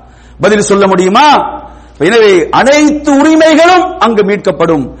 பதில் சொல்ல முடியுமா? எனவே அனைத்து உரிமைகளும் அங்கு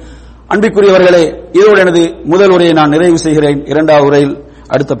மீட்கப்படும். அன்பிற்குரியவர்களே, இதோடு எனது முதல் உரையை நான் நிறைவு செய்கிறேன். இரண்டாவது உரையில்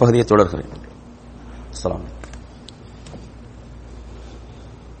அடுத்த பகுதியை தொடர்கிறேன். அஸ்ஸலாமு அலைக்கும்.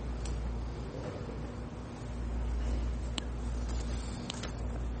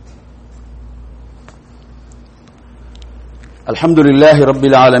 الحمد لله رب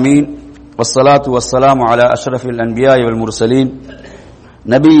العالمين والصلاة والسلام على أشرف الأنبياء والمرسلين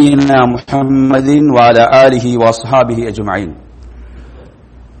نبينا محمد وعلى آله وصحابه أجمعين.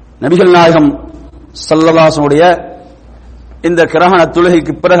 நபிகள் நாயகம் ஸல்லல்லாஹு அலைஹி வஸல்லம் இந்த கிரகண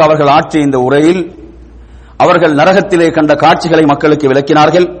தொழுகைக்கு பிறகு அவர்கள் ஆற்றிய இந்த உரையில் அவர்கள் நரகத்திலே கண்ட காட்சிகளை மக்களுக்கு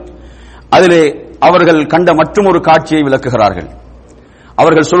விளக்கினார்கள். அதிலே அவர்கள் கண்ட மற்றொரு காட்சியை விளக்குகிறார்கள்.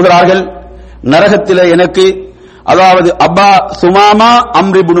 அவர்கள் சொல்கிறார்கள், நரகத்திலே எனக்கு, அதாவது அபா சுமாமா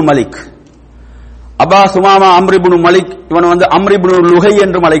அம்ரிபுனு மலிக், அபா சுமாமா அம்ரிபுனு மலிக், இவன் அம்ரிபுனு லுகை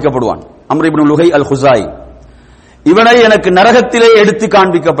என்றும் அழைக்கப்படுவான். அம்ரிபுனு லுகை அல் ஹுசாய். இவனை எனக்கு நரகத்திலே எடுத்து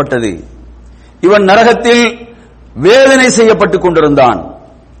காண்பிக்கப்பட்டது. இவன் நரகத்தில் வேதனை செய்யப்பட்டுக் கொண்டிருந்தான்.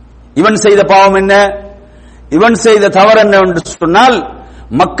 இவன் செய்த பாவம் என்ன? இவன் செய்த தவறு என்ன என்று சொன்னால்,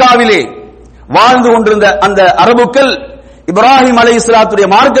 மக்காவிலே வாழ்ந்து கொண்டிருந்த அந்த அரபுக்கள் இப்ராஹிம் அலைஹிஸ்ஸலாத்துடைய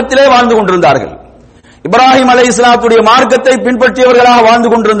மார்க்கத்திலே வாழ்ந்து கொண்டிருந்தார்கள். இப்ராஹிம் அலைஹிஸ்ஸலாத்துடைய மார்க்கத்தை பின்பற்றியவர்களாக வாழ்ந்து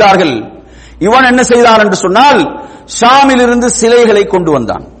கொண்டிருந்தார்கள். இவன் என்ன செய்தான் என்று சொன்னால், ஷாமில் இருந்து சிலைகளை கொண்டு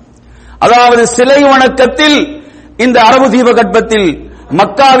வந்தான். அதாவது சிலை வணக்கத்தில் இந்த அரபு தீபகற்பத்தில்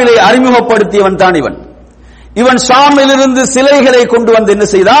மக்காவிலே அறிமுகப்படுத்தியவன் தான் இவன். இவன் ஷாமில் இருந்து சிலைகளை கொண்டு வந்து என்ன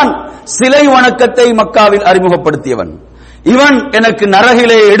செய்தான்? சிலை வணக்கத்தை மக்காவில் அறிமுகப்படுத்தியவன். இவன் எனக்கு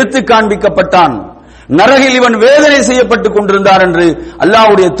நரகிலே எடுத்து காண்பிக்கப்பட்டான். நரகில் இவன் வேதனை செய்யப்பட்டுக் கொண்டிருந்தார் என்று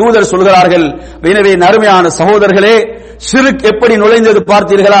அல்லாஹ்வுடைய தூதர் சொல்கிறார்கள். எனவே நறுமையான சகோதரர்களே, ஷிர்க் எப்படி நுழைந்தது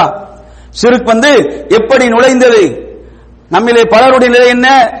பார்த்தீர்களா? ஷிர்க் எப்படி நுழைந்தது? நம்மிலே பலருடைய நிலை என்ன?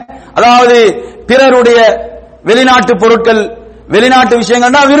 அதாவது பிறருடைய வெளிநாட்டு பொருட்கள், வெளிநாட்டு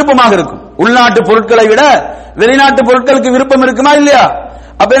விஷயங்கள் தான் விருப்பமாக இருக்கும். உள்நாட்டு பொருட்களை விட வெளிநாட்டு பொருட்களுக்கு விருப்பம் இருக்குமா இல்லையா?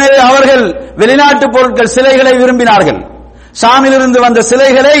 அப்ப எனவே அவர்கள் வெளிநாட்டு பொருட்கள் சிலைகளை விரும்பினார்கள். ஷாமிலிருந்து வந்த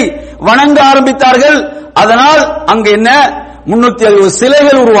சிலைகளை வணங்க ஆரம்பித்தார்கள். அதனால் அங்கு என்ன 360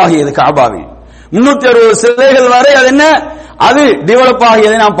 சிலைகள் உருவாகியது. காபாவில் 360 சிலைகள் வரை அது என்ன, அது டெவலப்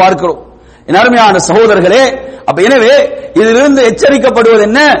ஆகியதை நாம் பார்க்கிறோம். என் அருமையான சகோதரர்களே, அப்ப எனவே இதிலிருந்து எச்சரிக்கப்படுவது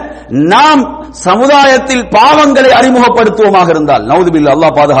என்ன, நாம் சமுதாயத்தில் பாவங்களை அறிமுகப்படுத்துவோமாக இருந்தால், நவுதுபில்லாஹ்,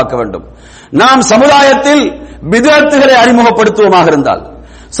 அல்லாஹ் பாதுகாக்க வேண்டும். நாம் சமுதாயத்தில் பித்அத்துகளை அறிமுகப்படுத்துவோமாக இருந்தால்,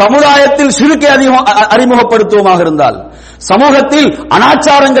 சமுதாயத்தில் ஷிர்கை அறிமுகப்படுத்துவோமாக இருந்தால், சமூகத்தில்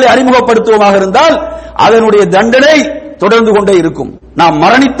அனாச்சாரங்களை அறிமுகப்படுத்துவோமாக இருந்தால், அதனுடைய தண்டனை தொடர்ந்து கொண்டே இருக்கும். நாம்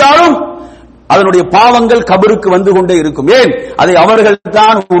மரணித்தாலும் அதனுடைய பாவங்கள் கபருக்கு வந்து கொண்டே இருக்கும். ஏன்? அதை அவர்கள்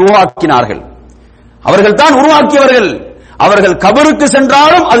தான் உருவாக்கினார்கள், அவர்கள் தான் உருவாக்கியவர்கள். அவர்கள் கபருக்கு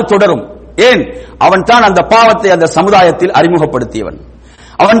சென்றாலும் அது தொடரும். ஏன்? அவன் தான் அந்த பாவத்தை அந்த சமுதாயத்தில் அறிமுகப்படுத்தியவன்,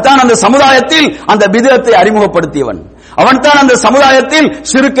 அவன் தான் அந்த சமுதாயத்தில் அந்த பித்அத்தை அறிமுகப்படுத்தியவன், அவன் தான் அந்த சமுதாயத்தில்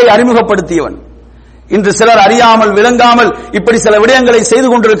ஷிர்கை அறிமுகப்படுத்தியவன். இன்று சிலர் அறியாமல் விளங்காமல் இப்படி சில விடயங்களை செய்து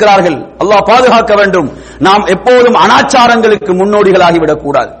கொண்டிருக்கிறார்கள். அல்லாஹ் பாதுகாக்க வேண்டும். நாம் எப்போதும் அனாச்சாரங்களுக்கு முன்னோடிகளாகிவிடக்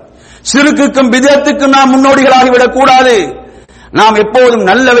கூடாது, ஷிர்க்குக்கும் பித்அத்துக்கும் நாம் முன்னோடிகளாகிவிடக் கூடாது. நாம் எப்போதும்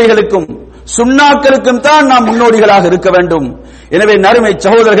நல்லவைகளுக்கும் சுன்னாக்களுக்கும் தான் நாம் முன்னோடிகளாக இருக்க வேண்டும். எனவே நறுமை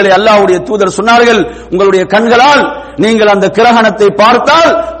சகோதரர்களை, அல்லாஹ்வுடைய தூதர் சொன்னார்கள், உங்களுடைய கண்களால் நீங்கள் அந்த கிரகணத்தை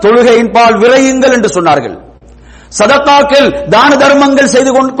பார்த்தால் தொழுகையின் பால் விரையுங்கள் என்று சொன்னார்கள். சதகாக்கள், தான தர்மங்கள்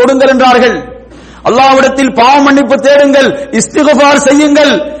செய்து கொடுங்கள் என்றார்கள். அல்லாஹ்விடத்தில் பாவ மன்னிப்பு தேடுங்கள், இஸ்திக்ஃபார்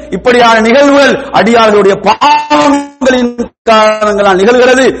செய்யுங்கள். இப்படியான நிகழ்வுகள் அடியார்களுடைய பாவங்களின் காரணங்களால்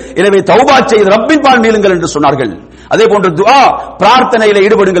நிகழ்கிறது. எனவே தௌபா செய்து ரப்பின் பால் மீளுங்கள் என்று சொன்னார்கள். அதே போன்று துஆ பிரார்த்தனையில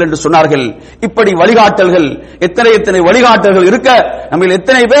ஈடுபடுங்கள் என்று சொன்னார்கள். இப்படி வழிகாட்டல்கள், எத்தனை வழிகாட்டல்கள் இருக்க, நம்ம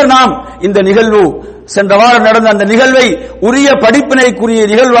எத்தனை பேர் நாம் இந்த நிகழ்வு, சென்ற வாரம் நடந்த அந்த நிகழ்வை உரிய படிப்பினைக்குரிய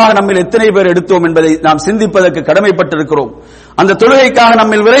நிகழ்வாக நம்ம எத்தனை பேர் எடுத்தோம் என்பதை நாம் சிந்திப்பதற்கு கடமைப்பட்டிருக்கிறோம். அந்த தொழுகைக்காக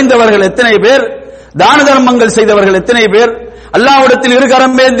நம்ம விரைந்தவர்கள் எத்தனை பேர், தான தர்மங்கள் செய்தவர்கள் எத்தனை பேர், அல்லாஹ்விடத்தில் இரு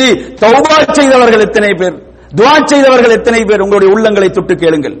கரம் ஏந்தி தௌபா செய்தவர்கள் எத்தனை பேர், துஆ செய்தவர்கள் எத்தனை பேர்? உங்களுடைய உள்ளங்களை தொட்டு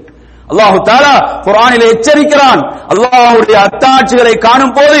கேளுங்கள். அல்லாஹ் தஆலா குர்ஆனிலே எச்சரிக்கிறான், அல்லாஹ்வுடைய அத்தாட்சிகளை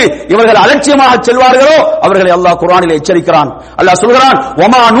காணும் போது இவர்கள் அலட்சியமாக செல்வார்களோ அவர்களை அல்லாஹ் குர்ஆனிலே எச்சரிக்கிறான். அல்லாஹ் சொல்கிறான்,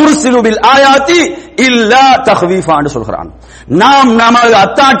 வமா நுர்சிலு பில் ஆயாத்தி இல்லா தக்வீஃபா என்று சொல்கிறான். நாம் நமது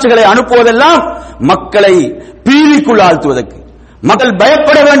அத்தாட்சிகளை அனுப்புவதெல்லாம் மக்களை பீதிக்குள் ஆழ்த்துவதற்கு, மக்கள்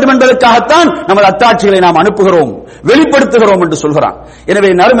பயப்பட வேண்டும் என்பதற்காகத்தான் நமது அத்தாட்சிகளை நாம் அனுப்புகிறோம், வெளிப்படுத்துகிறோம் என்று சொல்கிறான். எனவே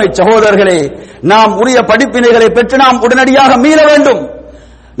நறுமை சகோதரர்களே, நாம் உரிய படிப்பினைகளை பெற்று நாம் உடனடியாக மீள வேண்டும்,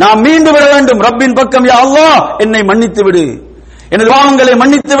 நாம் மீண்டு விட வேண்டும். ரப்பின் பக்கம், யா அல்லாஹ் என்னை மன்னித்து விடு, எனது பாவங்களை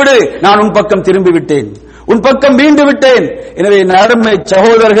மன்னித்து விடு, நான் உன் பக்கம் திரும்பி விட்டேன், உன் பக்கம் மீண்டு விட்டேன். எனவே நறுமை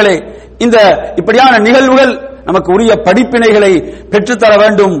சகோதரர்களே, இந்த இப்படியான நிகழ்வுகள் நமக்கு உரிய படிப்பினைகளை பெற்றுத்தர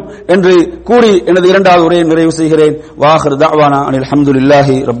வேண்டும் என்று கூறி எனது இரண்டாவது உரையை நிறைவு செய்கிறேன். வாஹிர் தஅவானா அனில்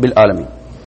ஹம்துலில்லாஹி ரப்பில் ஆலமீன்.